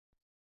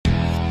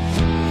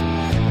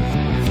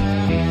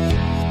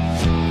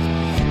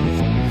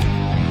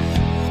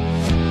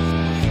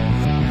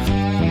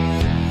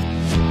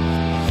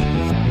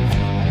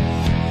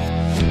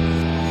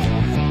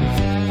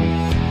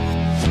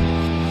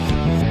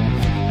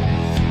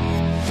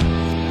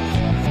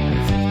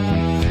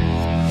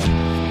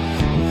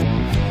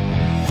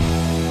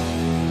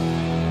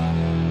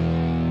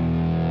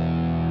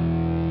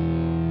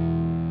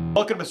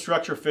Welcome to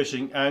Structure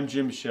Fishing. I'm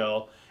Jim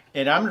Shell,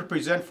 and I'm going to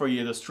present for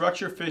you the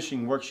Structure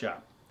Fishing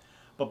Workshop.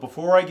 But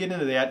before I get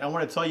into that, I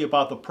want to tell you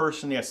about the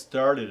person that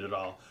started it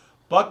all,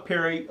 Buck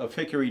Perry of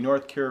Hickory,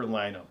 North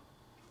Carolina.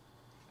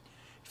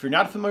 If you're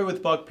not familiar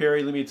with Buck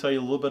Perry, let me tell you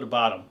a little bit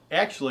about him.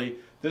 Actually,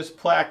 this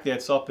plaque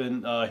that's up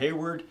in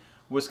Hayward,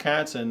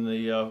 Wisconsin,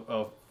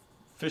 the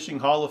Fishing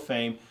Hall of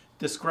Fame,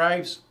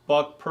 describes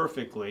Buck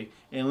perfectly,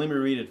 and let me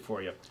read it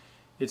for you.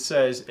 It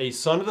says, a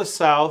son of the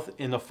South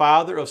and the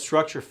father of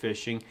structure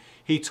fishing,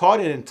 he taught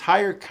an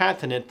entire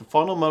continent the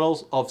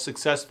fundamentals of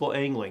successful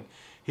angling.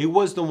 He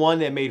was the one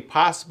that made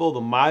possible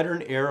the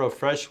modern era of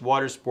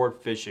freshwater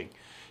sport fishing.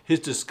 His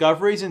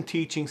discoveries and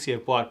teachings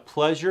have brought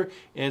pleasure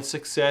and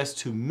success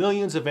to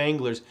millions of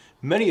anglers,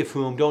 many of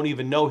whom don't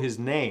even know his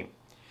name.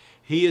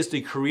 He is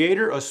the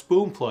creator of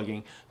spoon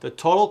plugging, the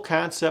total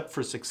concept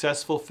for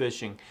successful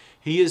fishing.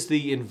 He is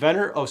the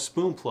inventor of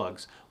spoon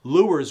plugs,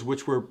 lures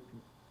which were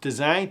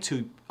designed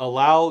to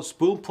allow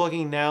spoon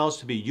plugging nows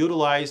to be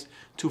utilized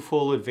to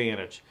full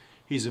advantage.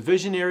 He's a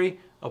visionary,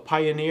 a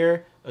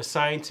pioneer, a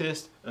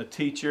scientist, a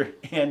teacher,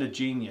 and a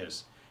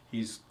genius.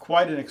 He's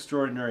quite an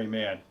extraordinary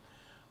man.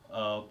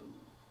 Buck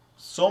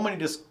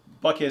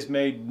has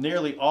made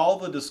nearly all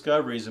the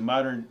discoveries in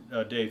modern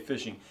day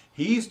fishing.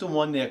 He's the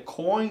one that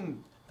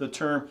coined the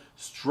term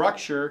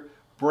structure,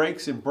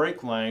 breaks, and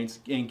break lines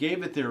and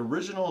gave it the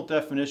original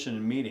definition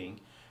and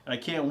meaning. And I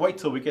can't wait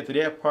till we get to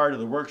that part of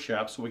the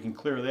workshop so we can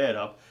clear that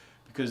up,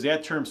 because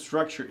that term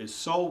structure is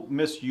so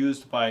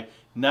misused by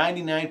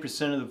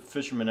 99% of the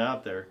fishermen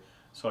out there.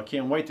 So I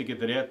can't wait to get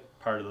to that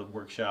part of the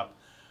workshop.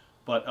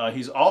 But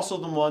he's also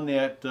the one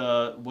that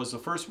was the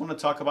first one to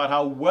talk about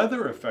how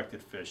weather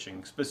affected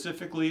fishing,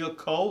 specifically a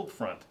cold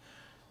front.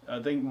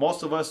 I think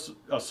most of us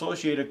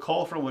associate a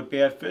cold front with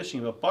bad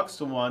fishing, but Buck's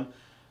the one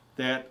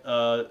that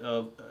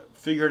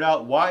figured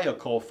out why a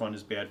cold front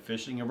is bad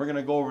fishing, and we're going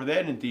to go over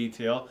that in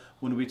detail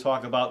when we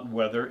talk about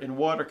weather and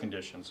water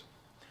conditions.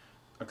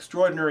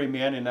 Extraordinary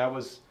man, and I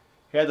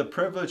had the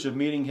privilege of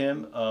meeting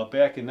him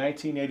back in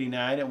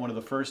 1989 at one of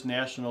the first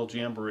national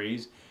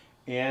jamborees,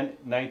 and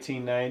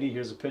 1990.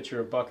 Here's a picture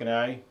of Buck and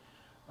I,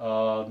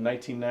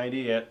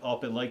 1990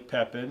 up at Lake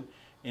Pepin,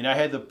 and I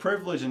had the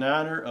privilege and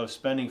honor of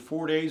spending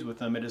 4 days with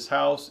him at his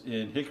house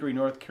in Hickory,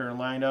 North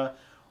Carolina,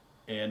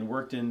 and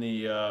worked in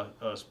the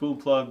spoon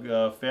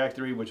plug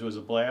factory, which was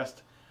a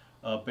blast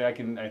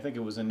back in, I think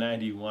it was in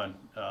 '91.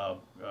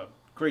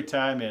 Great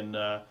time,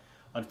 and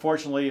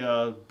unfortunately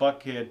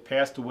Buck had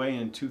passed away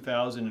in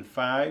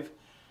 2005,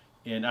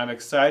 and I'm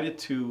excited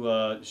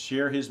to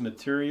share his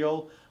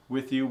material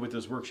with you with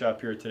this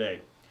workshop here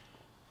today.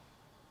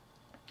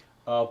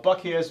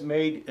 Buck has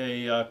made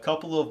a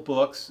couple of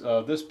books.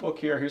 This book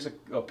here, here's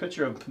a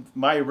picture of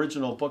my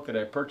original book that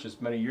I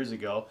purchased many years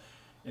ago.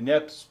 And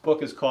that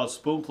book is called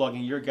Spoon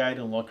Plugging, Your Guide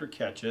to Lunker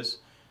Catches.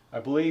 I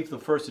believe the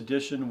first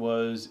edition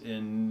was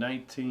in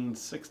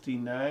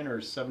 1969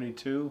 or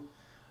 72,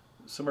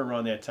 somewhere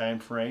around that time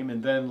frame.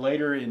 And then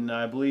later in,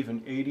 I believe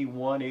in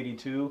 81,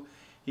 82,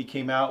 he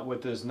came out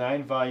with this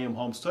 9-volume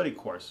home study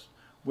course,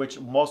 which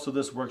most of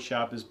this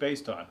workshop is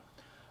based on.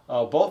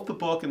 Both the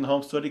book and the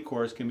home study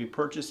course can be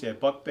purchased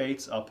at Buck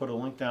Baits, I'll put a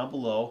link down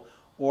below,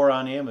 or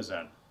on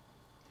Amazon.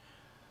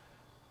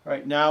 All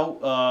right,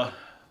 now,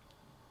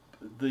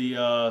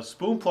 the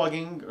spoon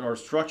plugging or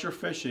structure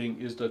fishing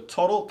is the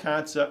total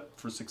concept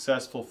for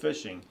successful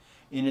fishing,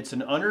 and it's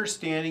an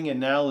understanding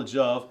and knowledge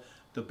of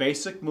the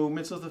basic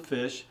movements of the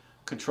fish,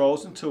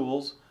 controls and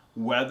tools,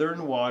 weather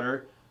and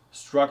water,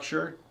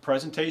 structure,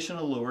 presentation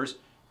of lures,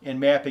 and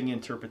mapping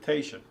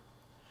interpretation.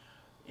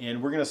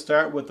 And we're going to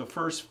start with the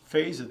first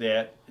phase of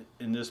that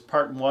in this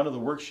part 1 of the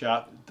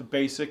workshop, the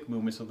basic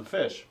movements of the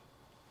fish.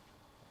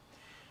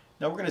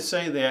 Now we're going to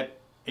say that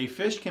a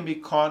fish can be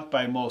caught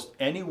by most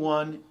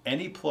anyone,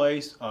 any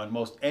place, on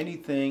most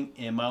anything,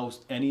 and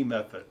most any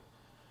method.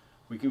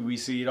 We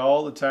see it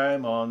all the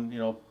time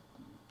on,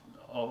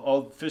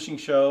 all fishing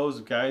shows,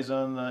 guys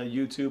on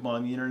YouTube,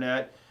 on the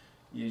internet.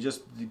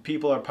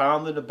 People are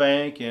pounding the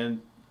bank,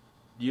 and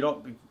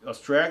a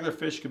straggler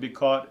fish can be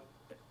caught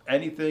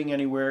anything,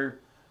 anywhere,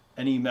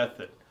 any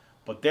method.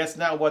 But that's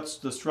not what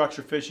the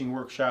structure fishing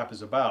workshop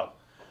is about.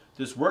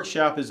 This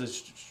workshop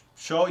is to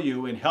show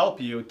you and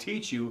help you,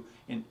 teach you,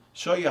 and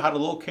show you how to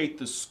locate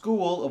the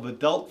school of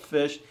adult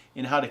fish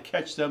and how to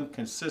catch them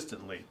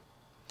consistently.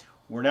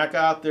 We're not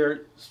out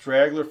there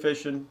straggler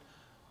fishing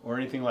or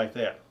anything like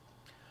that.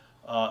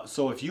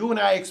 So if you and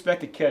I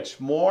expect to catch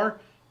more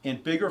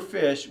and bigger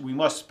fish, we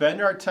must spend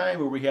our time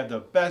where we have the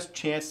best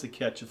chance to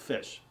catch a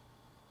fish.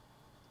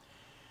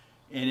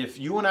 And if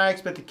you and I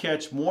expect to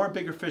catch more and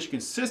bigger fish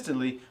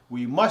consistently,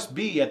 we must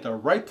be at the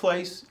right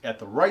place, at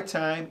the right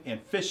time,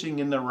 and fishing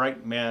in the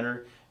right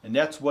manner. And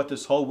that's what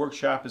this whole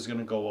workshop is going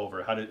to go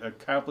over, how to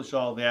accomplish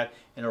all that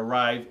and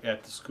arrive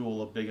at the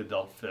school of big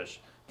adult fish,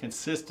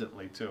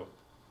 consistently too.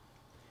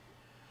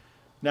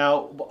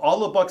 Now,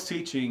 all of Buck's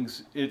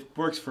teachings, it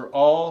works for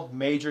all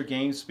major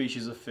game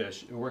species of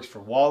fish. It works for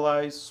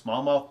walleyes,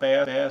 smallmouth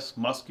bass,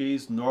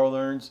 muskies,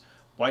 northerns,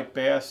 white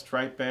bass,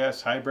 striped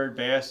bass, hybrid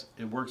bass.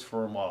 It works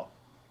for them all.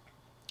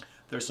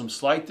 There's some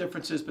slight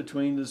differences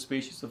between the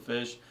species of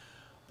fish,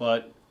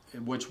 but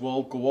which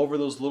we'll go over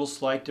those little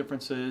slight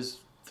differences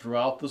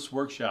throughout this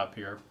workshop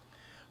here.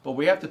 But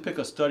we have to pick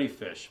a study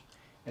fish.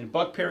 And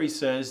Buck Perry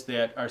says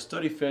that our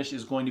study fish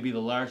is going to be the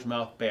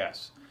largemouth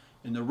bass.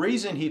 And the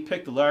reason he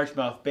picked the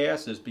largemouth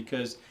bass is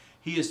because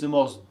he is the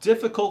most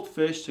difficult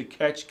fish to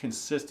catch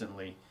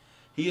consistently.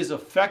 He is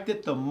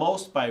affected the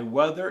most by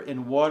weather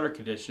and water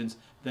conditions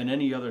than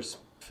any other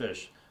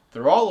fish.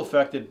 They're all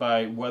affected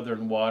by weather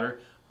and water,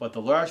 but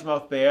the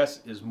largemouth bass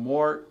is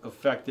more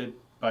affected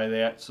by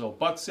that. So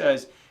Buck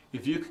says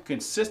if you can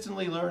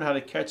consistently learn how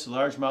to catch the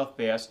largemouth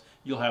bass,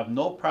 you'll have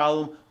no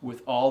problem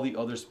with all the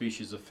other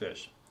species of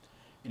fish.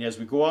 And as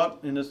we go out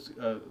in this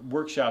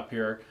workshop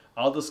here,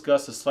 I'll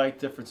discuss the slight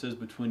differences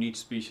between each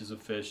species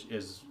of fish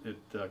as it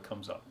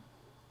comes up.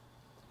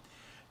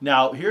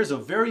 Now, here's a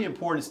very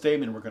important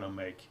statement we're going to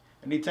make.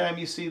 Anytime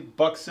you see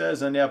Buck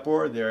says on that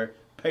board there,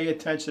 pay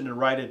attention and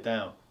write it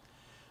down.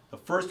 The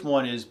first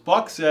one is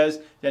Buck says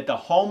that the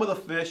home of the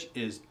fish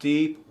is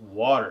deep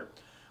water.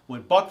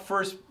 When Buck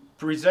first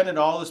presented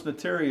all this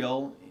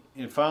material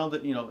and found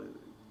it,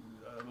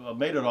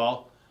 made it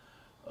all,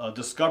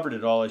 discovered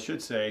it all, I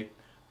should say,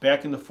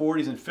 back in the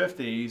 40s and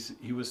 50s,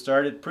 he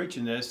started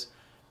preaching this,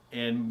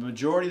 and the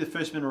majority of the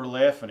fishermen were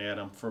laughing at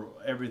him for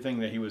everything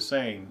that he was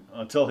saying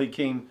until he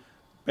came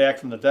back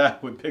from the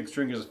dock with big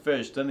stringers of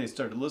fish. Then they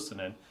started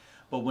listening.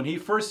 But when he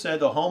first said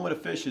the home of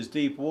the fish is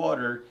deep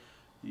water,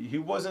 he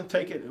wasn't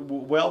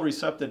well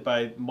received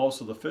by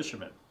most of the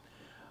fishermen.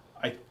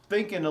 I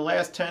think in the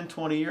last 10,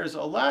 20 years,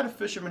 a lot of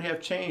fishermen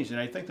have changed, and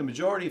I think the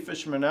majority of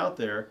fishermen out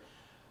there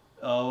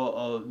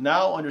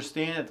now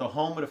understand that the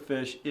home of the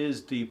fish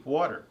is deep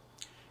water.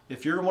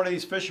 If you're one of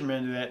these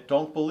fishermen that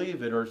don't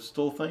believe it or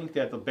still think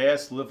that the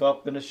bass live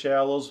up in the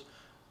shallows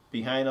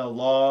behind a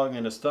log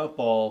and a stump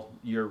all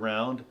year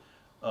round,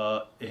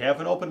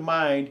 have an open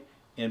mind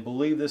and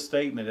believe this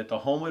statement that the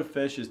home of the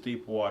fish is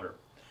deep water.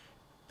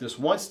 This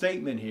one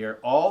statement here,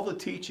 all the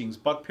teachings,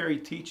 Buck Perry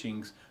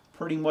teachings,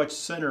 pretty much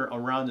center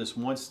around this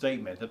one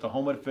statement, that the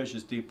home of the fish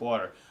is deep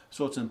water.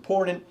 So it's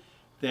important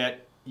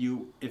that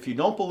if you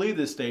don't believe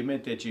this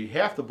statement, that you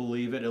have to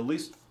believe it, at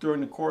least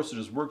during the course of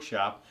this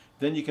workshop.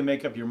 Then you can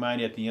make up your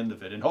mind at the end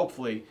of it. And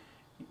hopefully,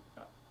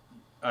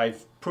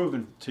 I've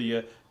proven to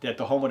you that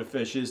the home of the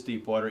fish is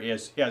deep water,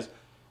 as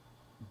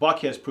Buck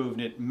has proven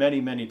it many,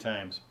 many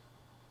times.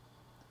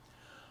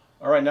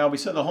 All right, now we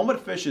said the home of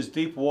the fish is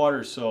deep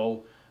water,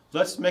 so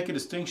let's make a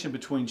distinction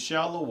between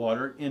shallow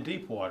water and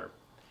deep water.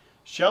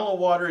 Shallow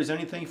water is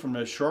anything from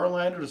the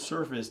shoreline or the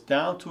surface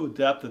down to a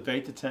depth of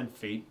 8 to 10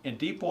 feet, and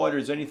deep water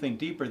is anything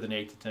deeper than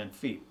 8 to 10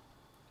 feet.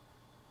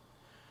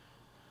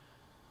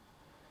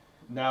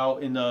 Now,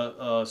 in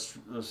the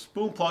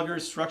Spoon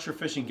Pluggers Structure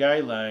Fishing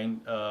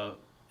Guideline,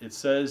 it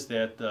says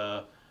that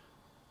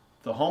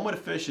the home of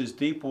the fish is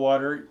deep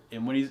water,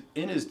 and when he's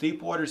in his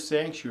deep water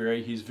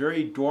sanctuary, he's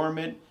very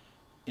dormant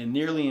and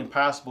nearly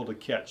impossible to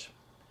catch.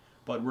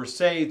 But we're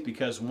saved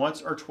because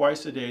once or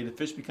twice a day the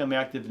fish become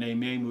active and they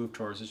may move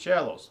towards the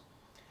shallows.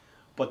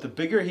 But the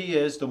bigger he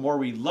is, the more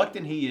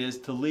reluctant he is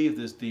to leave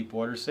this deep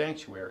water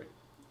sanctuary.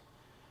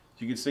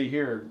 As you can see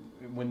here,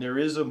 when there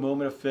is a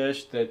movement of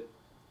fish, that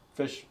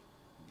fish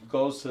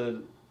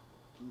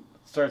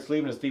starts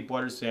leaving his deep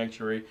water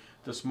sanctuary,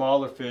 the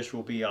smaller fish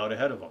will be out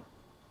ahead of him.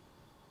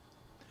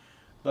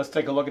 Let's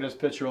take a look at this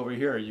picture over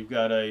here. You've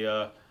got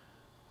a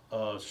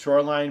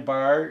shoreline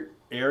bar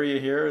area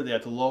here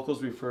that the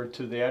locals refer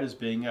to that as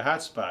being a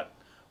hot spot.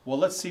 Well,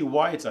 let's see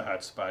why it's a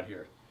hot spot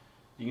here.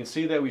 You can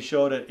see that we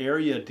showed an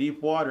area of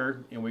deep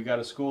water and we got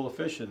a school of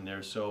fish in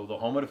there, so the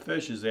home of the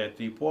fish is at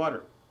deep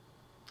water.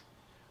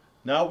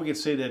 Now we can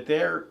see that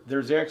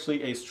there's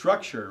actually a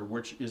structure,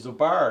 which is a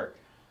bar,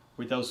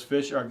 where those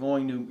fish are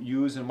going to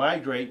use and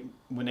migrate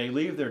when they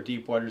leave their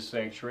deep water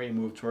sanctuary and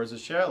move towards the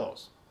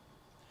shallows.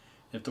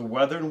 If the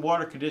weather and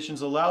water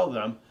conditions allow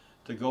them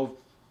to go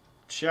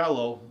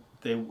shallow,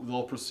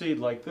 they'll proceed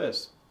like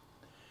this.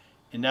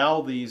 And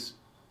now these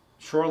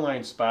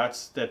shoreline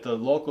spots that the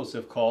locals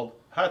have called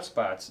hot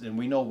spots, and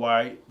we know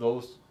why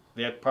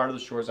that part of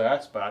the shore is a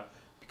hot spot,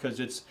 because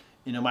it's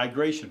in a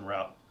migration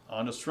route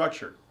on a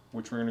structure,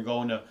 which we're going to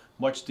go into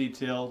much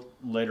detail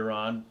later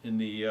on in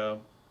the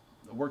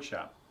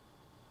workshop.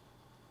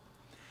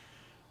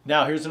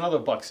 Now here's another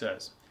Buck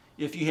says.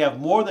 If you have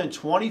more than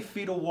 20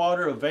 feet of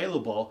water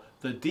available,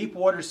 the deep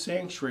water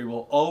sanctuary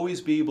will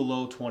always be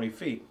below 20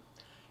 feet.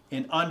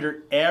 And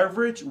under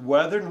average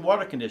weather and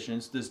water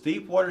conditions, this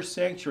deep water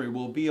sanctuary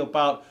will be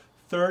about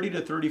 30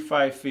 to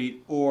 35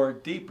 feet or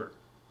deeper.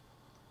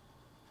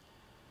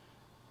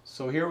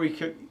 So here we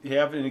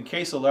have, in the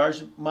case of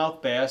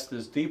largemouth bass,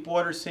 this deep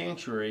water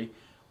sanctuary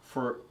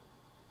for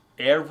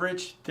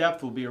average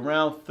depth will be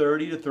around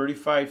 30 to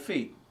 35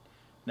 feet.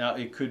 Now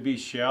it could be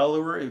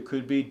shallower, it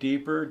could be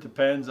deeper, it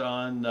depends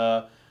on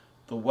the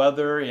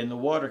weather and the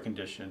water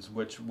conditions,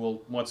 which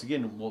once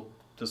again we'll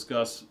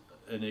discuss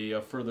in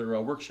a further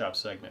workshop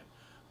segment.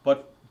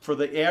 But for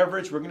the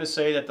average, we're going to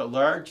say that the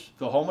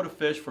home of the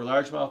fish for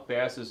largemouth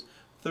bass is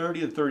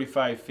 30 to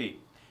 35 feet.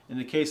 In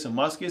the case of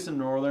muskies and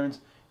northerns,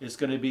 it's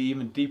going to be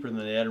even deeper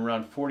than that,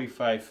 around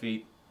 45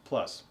 feet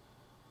plus.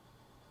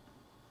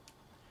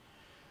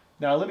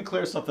 Now let me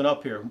clear something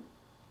up here.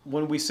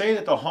 When we say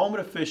that the home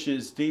of the fish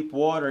is deep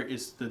water,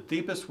 it's the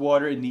deepest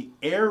water in the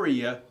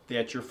area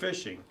that you're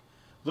fishing.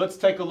 Let's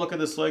take a look at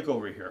this lake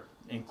over here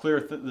and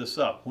clear this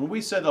up. When we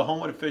say the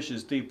home of the fish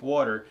is deep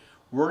water,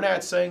 we're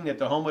not saying that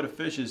the home of the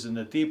fish is in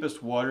the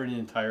deepest water in the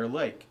entire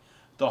lake.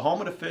 The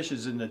home of the fish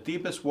is in the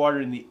deepest water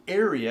in the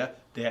area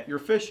that you're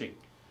fishing.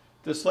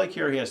 This lake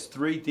here has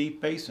 3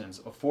 deep basins,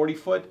 a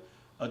 40-foot,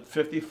 a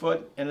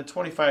 50-foot, and a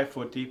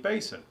 25-foot deep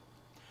basin.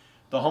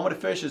 The home of the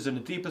fish is in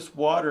the deepest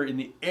water in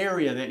the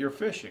area that you're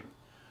fishing.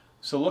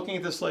 So looking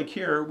at this lake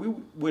here, we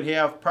would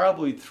have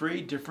probably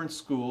 3 different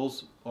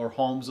schools or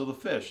homes of the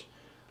fish.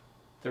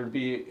 There would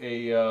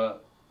be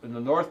in the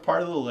north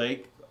part of the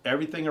lake,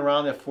 everything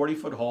around that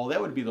 40-foot hole,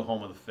 that would be the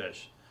home of the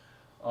fish.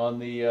 On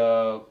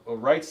the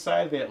right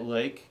side of that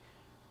lake,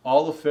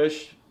 all the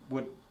fish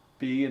would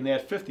be in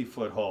that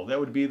 50-foot hole. That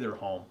would be their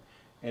home.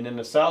 And in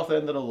the south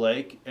end of the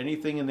lake,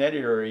 anything in that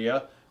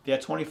area,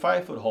 that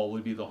 25-foot hole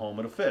would be the home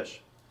of the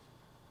fish.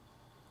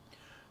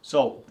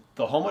 So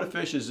the home of the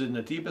fish is in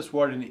the deepest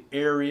water in the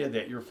area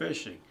that you're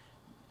fishing.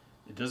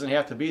 It doesn't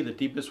have to be the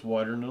deepest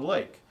water in the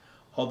lake.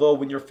 Although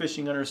when you're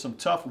fishing under some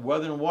tough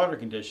weather and water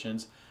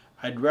conditions,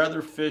 I'd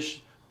rather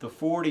fish the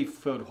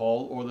 40-foot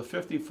hole or the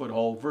 50-foot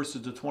hole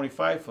versus the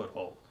 25-foot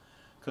hole.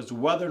 Because the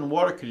weather and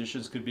water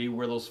conditions could be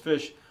where those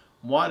fish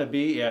want to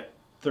be at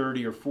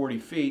 30 or 40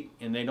 feet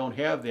and they don't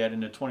have that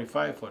in the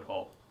 25-foot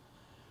hole.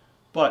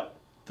 But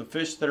the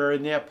fish that are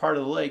in that part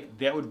of the lake,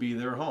 that would be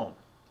their home.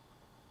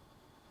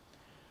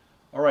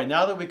 All right,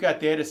 now that we've got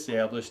that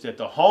established, that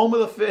the home of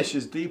the fish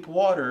is deep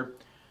water,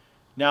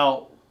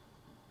 now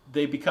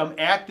they become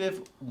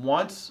active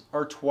once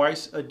or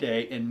twice a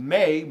day and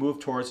may move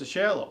towards the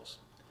shallows.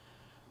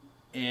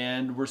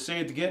 And we're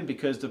saved again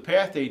because the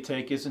path they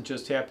take isn't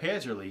just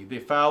haphazardly. They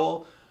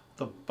follow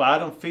the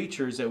bottom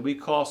features that we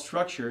call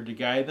structure to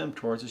guide them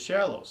towards the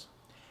shallows.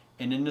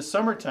 And in the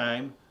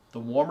summertime, the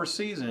warmer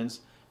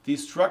seasons,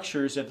 these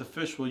structures that the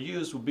fish will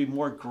use will be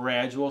more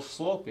gradual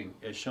sloping,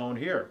 as shown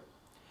here.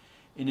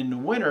 And in the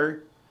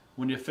winter,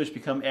 when the fish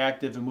become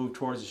active and move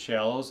towards the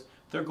shallows,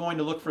 they're going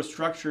to look for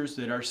structures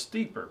that are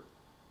steeper.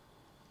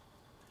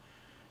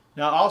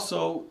 Now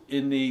also,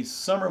 in the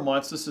summer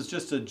months, this is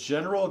just a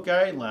general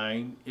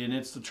guideline, and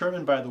it's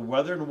determined by the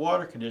weather and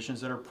water conditions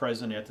that are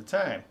present at the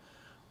time.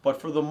 But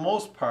for the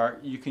most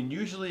part, you can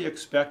usually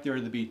expect there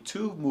to be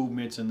 2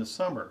 movements in the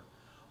summer.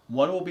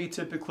 One will be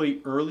typically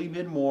early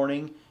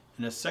mid-morning,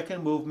 and a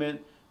second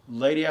movement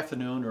late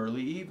afternoon,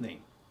 early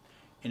evening.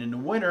 And in the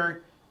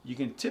winter, you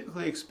can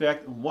typically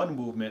expect 1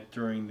 movement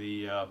during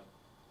the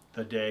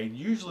day,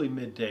 usually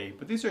midday.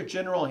 But these are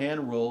general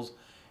hand rules,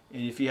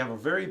 and if you have a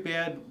very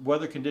bad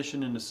weather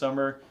condition in the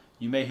summer,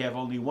 you may have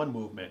only 1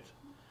 movement.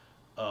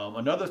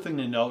 Another thing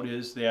to note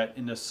is that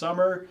in the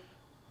summer,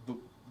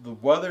 the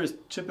weather is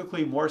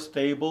typically more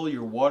stable,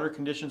 your water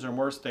conditions are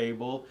more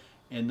stable,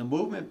 and the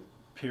movement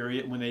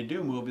period, when they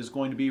do move, is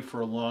going to be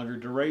for a longer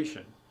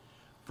duration.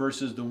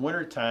 Versus the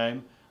winter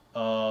time,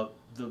 the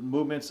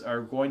movements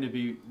are going to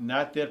be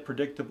not that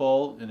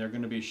predictable, and they're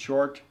going to be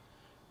short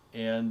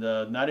and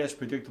not as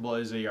predictable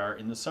as they are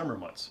in the summer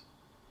months.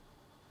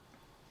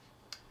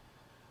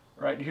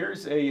 All right,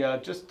 here's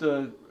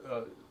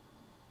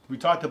we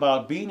talked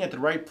about being at the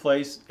right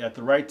place at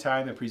the right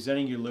time and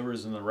presenting your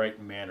lures in the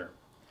right manner.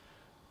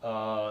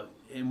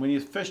 And when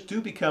your fish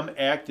do become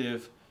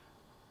active,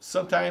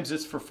 sometimes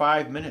it's for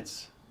 5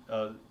 minutes.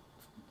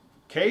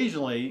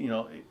 Occasionally, you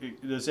know,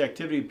 this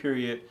activity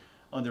period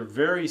under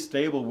very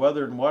stable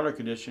weather and water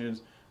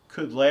conditions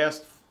could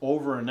last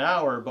over an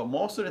hour, but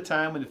most of the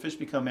time when the fish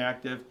become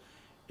active,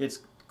 it's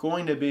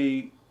going to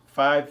be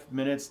 5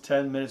 minutes,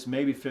 10 minutes,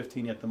 maybe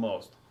 15 at the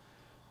most.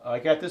 I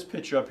got this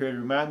picture up here to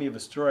remind me of a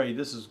story.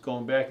 This is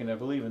going back in, I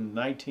believe, in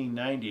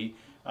 1990.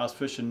 I was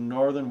fishing in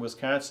northern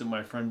Wisconsin with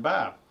my friend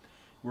Bob.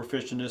 We're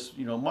fishing this,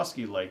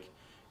 musky lake,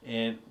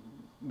 and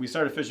we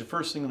started fishing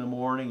first thing in the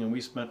morning, and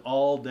we spent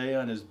all day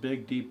on this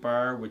big deep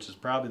bar, which is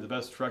probably the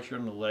best structure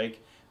in the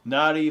lake.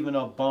 Not even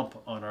a bump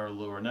on our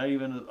lure, not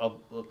even a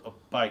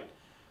bite.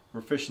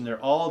 We're fishing there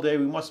all day.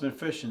 We must have been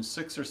fishing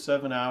 6 or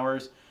 7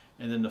 hours,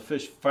 and then the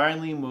fish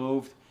finally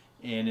moved,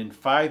 and in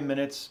 5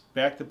 minutes,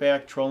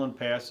 back-to-back trolling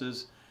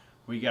passes,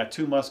 we got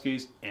 2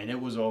 muskies, and it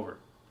was over.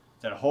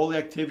 That whole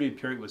activity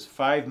period was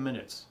 5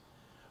 minutes.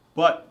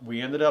 But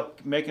we ended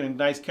up making a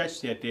nice catch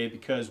that day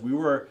because we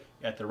were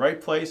at the right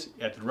place,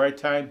 at the right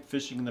time,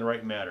 fishing in the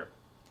right manner.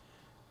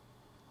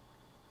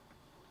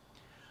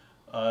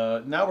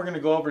 Now we're going to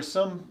go over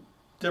some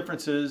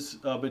differences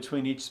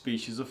between each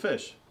species of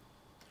fish.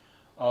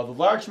 The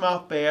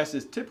largemouth bass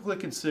is typically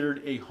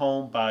considered a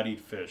home-bodied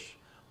fish.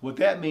 What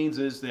that means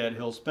is that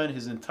he'll spend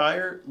his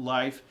entire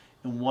life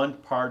in one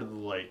part of the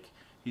lake.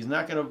 He's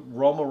not going to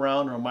roam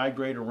around or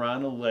migrate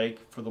around the lake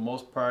for the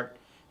most part.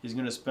 He's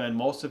going to spend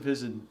most of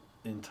his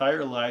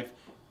entire life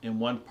in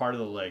one part of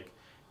the lake.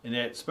 And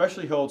that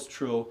especially holds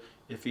true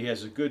if he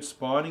has a good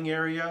spawning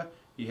area,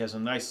 he has a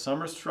nice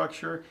summer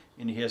structure,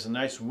 and he has a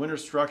nice winter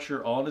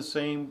structure all in the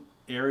same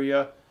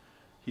area.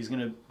 He's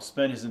going to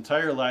spend his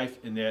entire life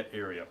in that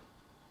area.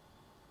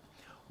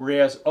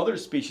 Whereas other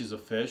species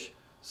of fish,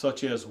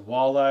 such as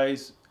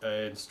walleyes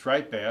and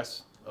striped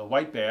bass,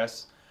 white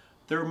bass,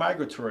 they're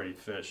migratory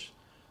fish.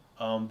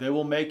 They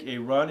will make a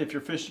run if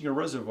you're fishing a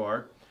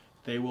reservoir.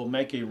 They will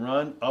make a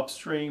run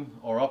upstream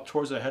or up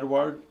towards the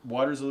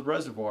headwaters of the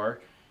reservoir,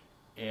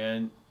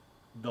 and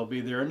they'll be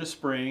there in the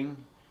spring.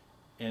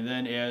 And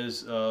then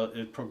as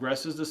it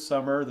progresses to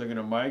summer, they're going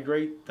to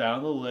migrate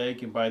down the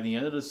lake, and by the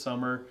end of the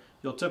summer,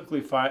 you'll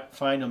typically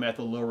find them at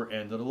the lower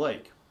end of the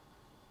lake.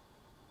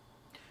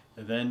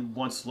 And then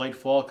once late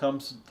fall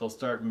comes, they'll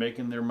start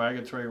making their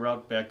migratory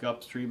route back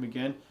upstream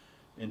again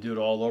and do it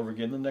all over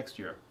again the next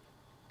year.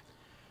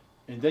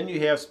 And then you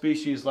have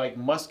species like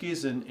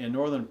muskies and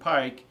northern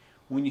pike.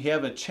 When you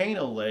have a chain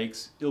of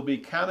lakes, it'll be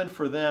common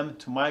for them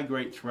to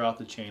migrate throughout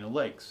the chain of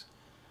lakes.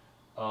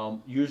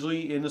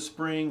 Usually in the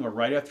spring or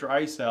right after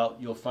ice out,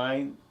 you'll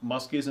find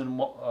muskies and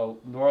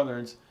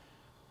northerns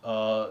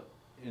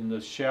in the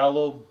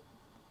shallow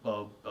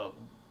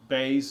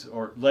bays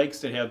or lakes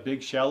that have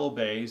big shallow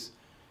bays,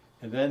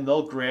 and then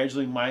they'll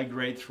gradually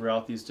migrate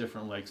throughout these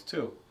different lakes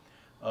too.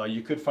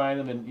 You could find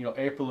them in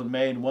April and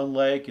May in one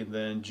lake, and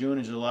then June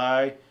and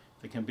July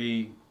they can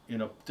be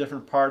in a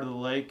different part of the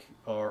lake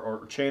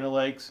or chain of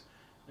lakes,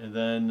 and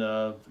then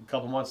a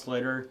couple months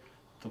later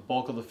the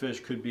bulk of the fish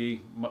could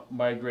be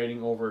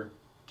migrating over a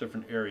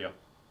different area.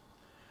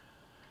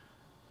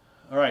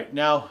 All right,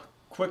 now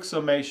quick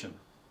summation.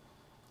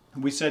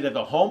 We said that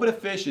the home of the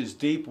fish is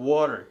deep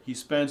water. He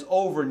spends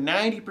over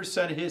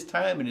 90% of his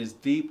time in his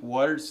deep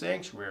water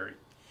sanctuary.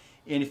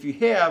 And if you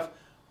have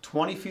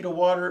 20 feet of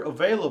water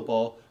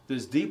available,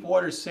 this deep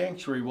water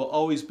sanctuary will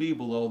always be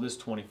below this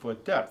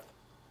 20-foot depth.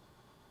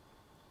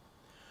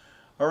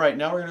 All right,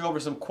 now we're going to go over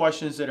some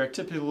questions that are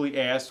typically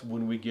asked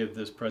when we give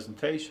this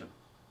presentation.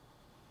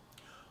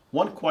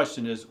 One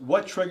question is,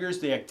 what triggers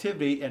the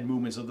activity and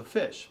movements of the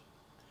fish?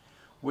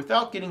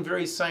 Without getting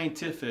very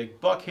scientific,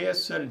 Buck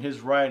has said in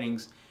his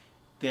writings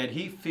that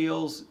he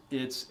feels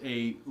it's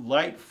a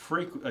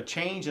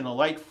change in a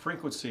light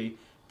frequency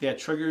that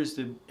triggers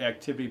the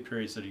activity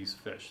periods of these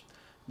fish.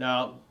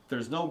 Now,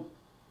 there's no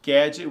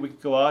gadget we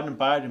could go out and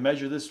buy to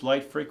measure this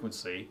light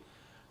frequency.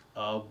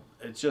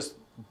 It's just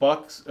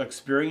Buck's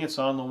experience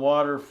on the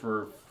water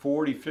for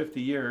 40, 50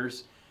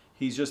 years.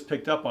 He's just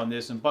picked up on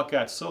this, and Buck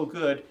got so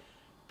good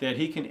that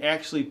he can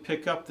actually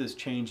pick up this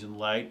change in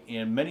light,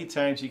 and many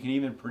times he can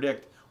even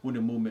predict when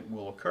a movement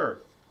will occur.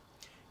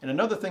 And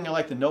another thing I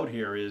like to note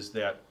here is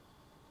that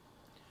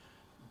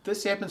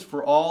this happens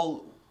for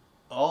all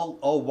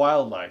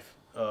wildlife.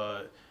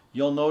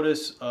 You'll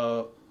notice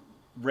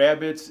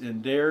rabbits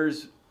and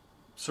deers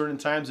certain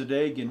times of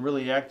day getting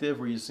really active,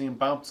 where you see them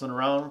bouncing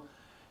around,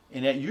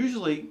 and that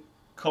usually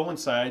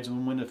coincides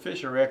when the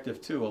fish are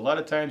active too. A lot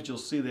of times you'll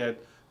see that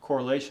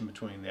correlation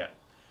between that.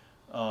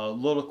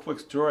 Little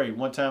quick story.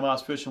 One time I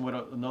was fishing with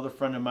another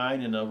friend of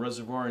mine in a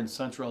reservoir in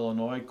central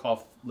Illinois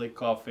called Lake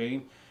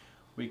Coffeen.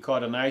 We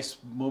caught a nice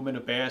movement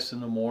of bass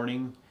in the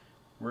morning.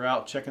 We're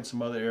out checking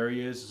some other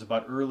areas. It's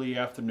about early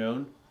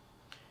afternoon.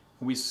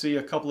 We see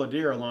a couple of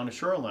deer along the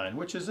shoreline,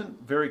 which isn't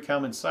a very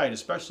common sight,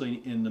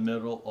 especially in the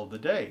middle of the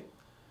day.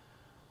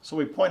 So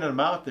we pointed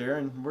them out there,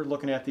 and we're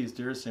looking at these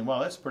deer saying,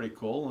 wow, that's pretty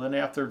cool. And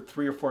then after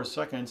 3 or 4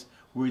 seconds,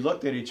 we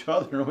looked at each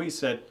other and we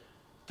said,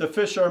 the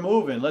fish are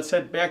moving. Let's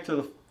head back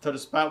to the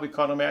spot we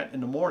caught them at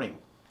in the morning.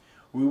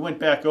 We went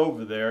back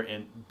over there,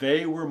 and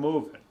they were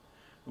moving.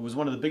 It was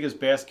one of the biggest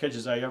bass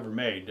catches I ever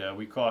made.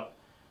 We caught,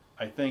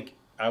 I think,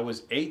 I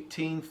was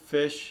 18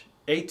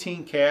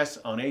 casts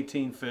on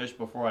 18 fish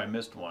before I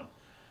missed one.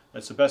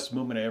 That's the best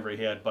movement I ever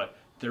had. But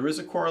there is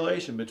a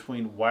correlation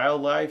between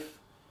wildlife,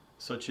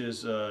 such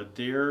as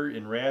deer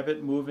and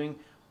rabbit moving,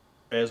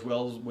 as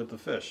well as with the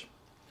fish.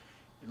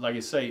 Like I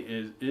say,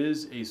 it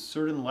is a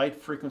certain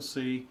light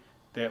frequency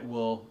that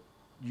will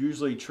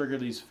usually trigger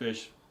these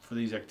fish for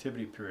these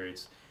activity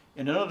periods.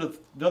 And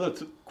another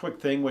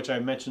quick thing, which I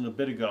mentioned a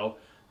bit ago,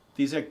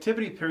 these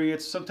activity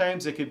periods,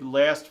 sometimes they could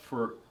last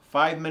for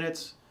 5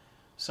 minutes,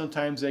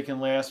 sometimes they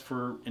can last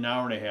for an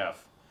hour and a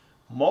half.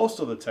 Most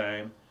of the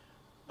time,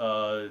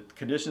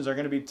 conditions are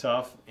going to be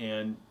tough,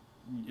 and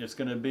it's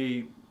going to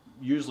be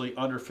usually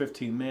under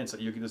 15 minutes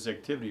that you get this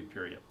activity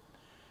period.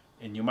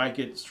 And you might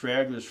get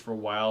stragglers for a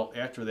while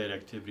after that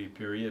activity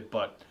period,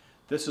 but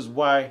this is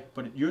why,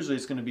 but usually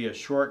it's going to be a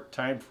short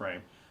time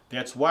frame.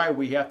 That's why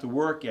we have to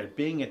work at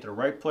being at the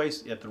right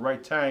place at the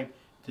right time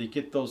to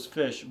get those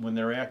fish when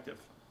they're active.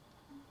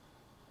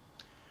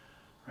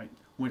 Right.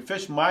 When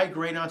fish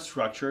migrate on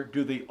structure,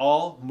 do they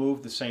all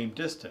move the same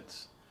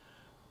distance?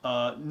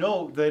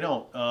 No, they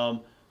don't.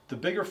 The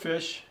bigger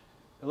fish,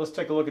 let's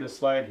take a look at a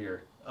slide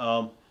here.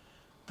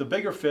 The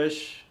bigger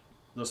fish,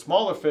 the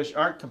smaller fish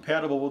aren't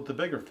compatible with the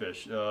bigger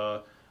fish.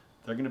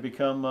 They're going to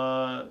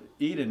become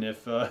eaten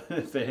if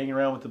they hang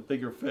around with the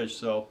bigger fish.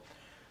 So,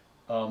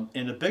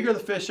 and the bigger the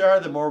fish are,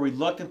 the more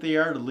reluctant they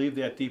are to leave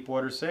that deep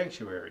water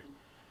sanctuary.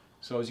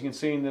 So as you can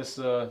see in this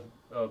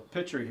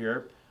picture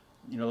here,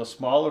 the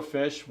smaller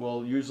fish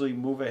will usually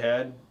move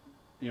ahead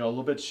a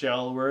little bit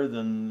shallower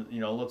than,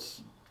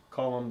 let's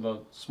call them the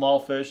small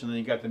fish, and then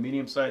you got the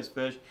medium-sized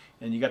fish,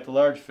 and you got the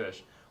large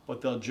fish.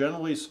 But they'll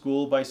generally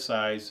school by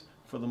size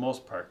for the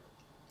most part.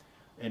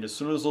 And as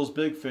soon as those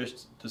big fish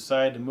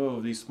decide to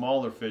move, these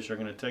smaller fish are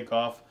going to take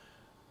off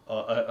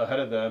ahead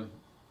of them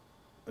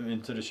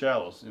into the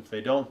shallows. If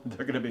they don't,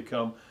 they're going to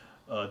become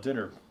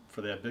dinner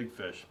for that big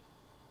fish.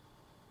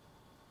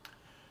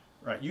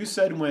 Right, you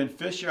said when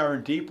fish are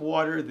in deep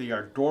water, they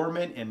are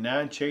dormant and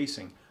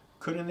non-chasing.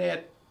 Couldn't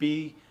that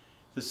be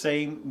the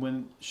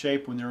same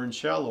shape when they're in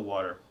shallow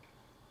water?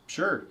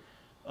 Sure,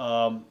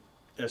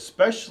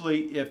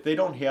 especially if they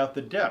don't have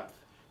the depth.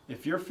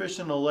 If you're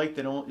fishing a lake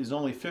that is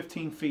only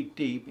 15 feet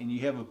deep and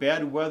you have a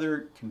bad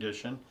weather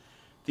condition,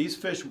 these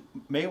fish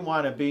may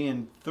want to be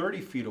in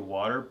 30 feet of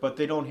water, but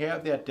they don't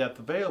have that depth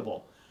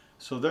available.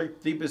 So their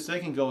deepest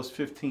they can go is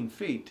 15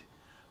 feet.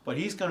 But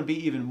he's going to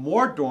be even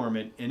more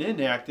dormant and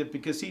inactive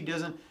because he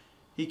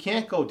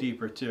can't go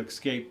deeper to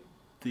escape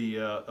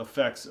the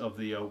effects of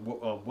the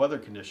weather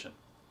condition.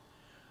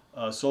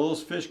 So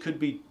those fish could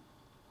be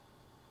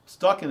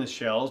stuck in the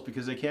shallows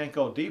because they can't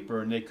go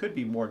deeper, and they could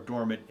be more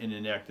dormant and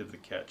inactive to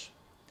catch.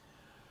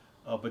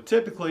 But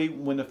typically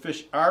when the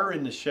fish are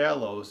in the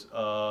shallows,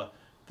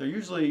 they're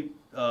usually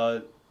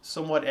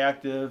somewhat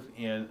active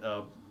and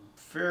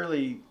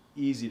fairly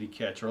easy to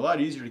catch, or a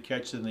lot easier to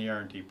catch than they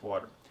are in deep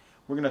water.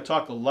 We're going to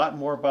talk a lot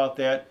more about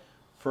that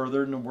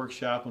further in the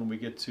workshop when we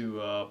get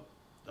to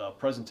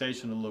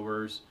presentation of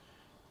lures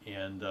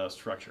and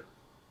structure.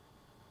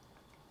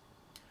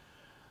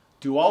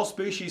 Do all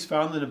species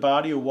found in the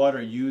body of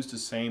water use the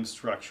same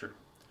structure?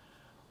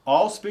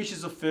 All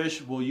species of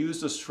fish will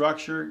use the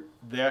structure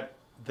that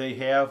they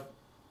have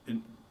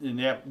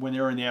when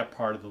they're in that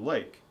part of the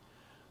lake.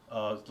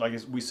 Like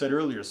we said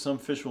earlier, some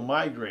fish will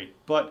migrate,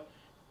 but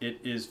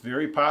it is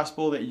very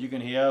possible that you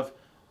can have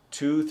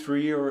 2,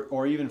 3,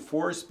 or even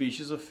 4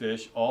 species of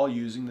fish all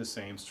using the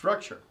same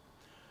structure.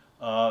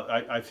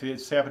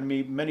 It's happened to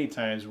me many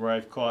times where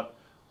I've caught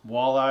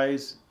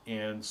walleyes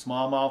and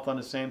smallmouth on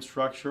the same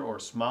structure, or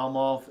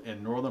smallmouth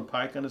and northern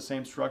pike on the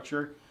same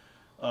structure.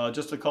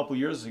 Just a couple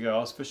years ago, I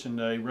was fishing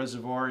a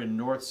reservoir in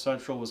north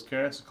central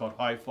Wisconsin called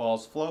High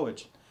Falls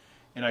Flowage,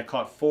 and I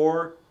caught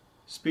 4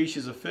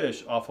 species of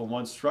fish off of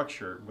one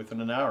structure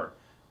within an hour: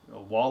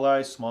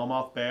 walleye,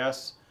 smallmouth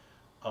bass,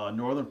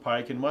 northern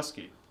pike, and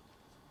muskie.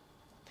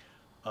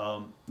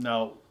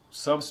 Now,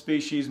 some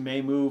species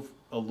may move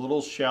a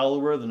little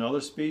shallower than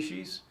other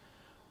species,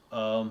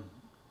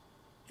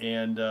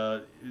 and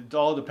it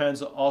all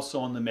depends also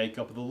on the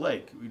makeup of the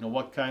lake,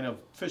 what kind of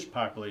fish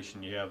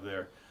population you have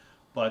there.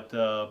 But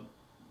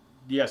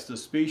yes, the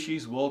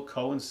species will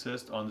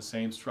coexist on the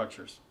same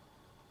structures.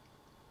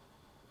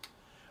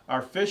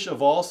 Are fish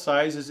of all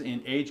sizes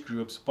and age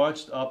groups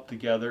bunched up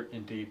together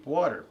in deep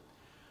water?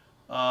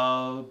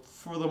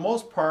 For the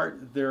most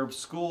part, they're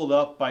schooled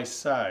up by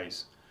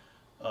size.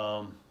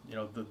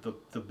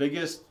 The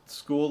biggest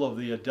school of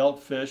the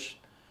adult fish,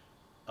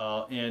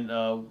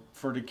 and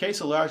for the case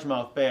of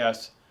largemouth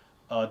bass,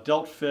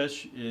 adult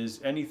fish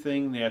is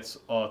anything that's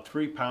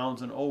 3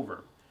 pounds and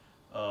over.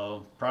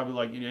 Probably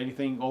like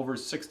anything over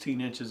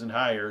 16 inches and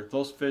higher.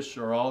 Those fish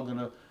are all going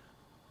to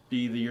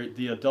be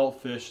the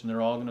adult fish, and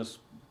they're all going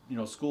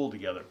to school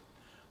together.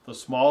 The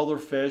smaller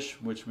fish,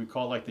 which we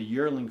call like the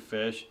yearling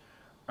fish,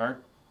 are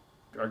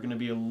going to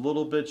be a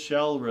little bit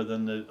shallower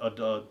than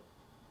the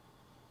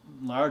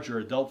larger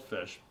adult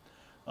fish,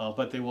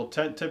 but they will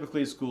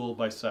typically school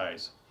by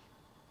size.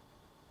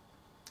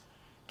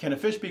 Can a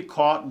fish be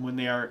caught when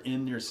they are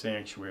in their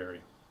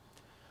sanctuary?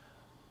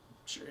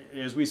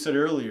 As we said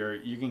earlier,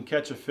 you can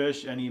catch a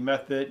fish any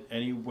method,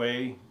 any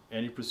way,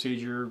 any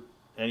procedure,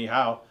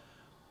 anyhow,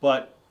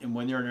 but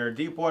when they're in their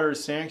deep water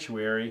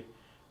sanctuary,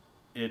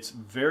 it's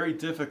very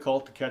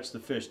difficult to catch the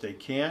fish. They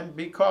can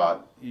be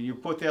caught. You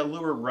put that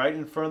lure right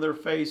in front of their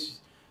face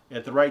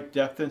at the right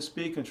depth and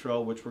speed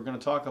control, which we're going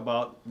to talk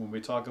about when we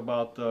talk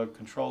about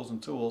controls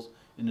and tools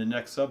in the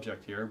next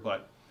subject here.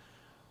 But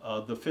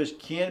the fish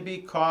can be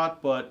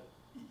caught, but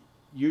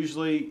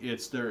usually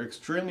they're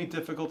extremely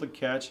difficult to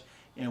catch.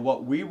 And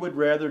what we would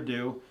rather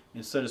do,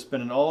 instead of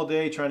spending all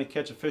day trying to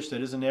catch a fish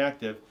that isn't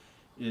active,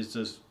 is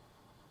just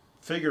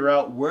figure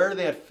out where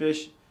that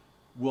fish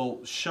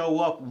will show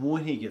up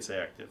when he gets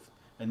active.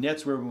 And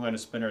that's where we want to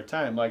spend our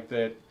time, like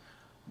that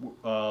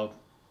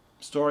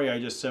story I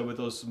just said with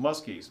those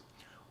muskies.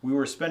 We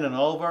were spending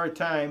all of our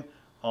time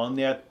on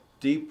that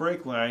deep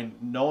break line,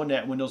 knowing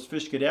that when those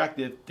fish get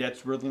active,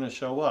 that's where they're going to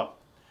show up.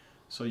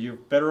 So you're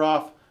better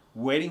off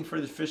waiting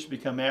for the fish to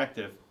become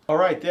active. All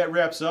right, that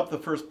wraps up the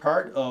first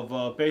part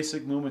of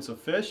basic movements of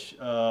fish.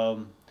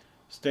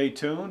 Stay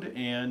tuned,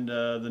 and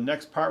the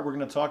next part we're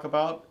going to talk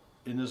about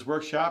in this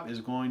workshop is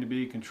going to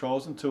be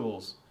controls and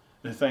tools.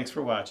 Thanks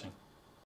for watching.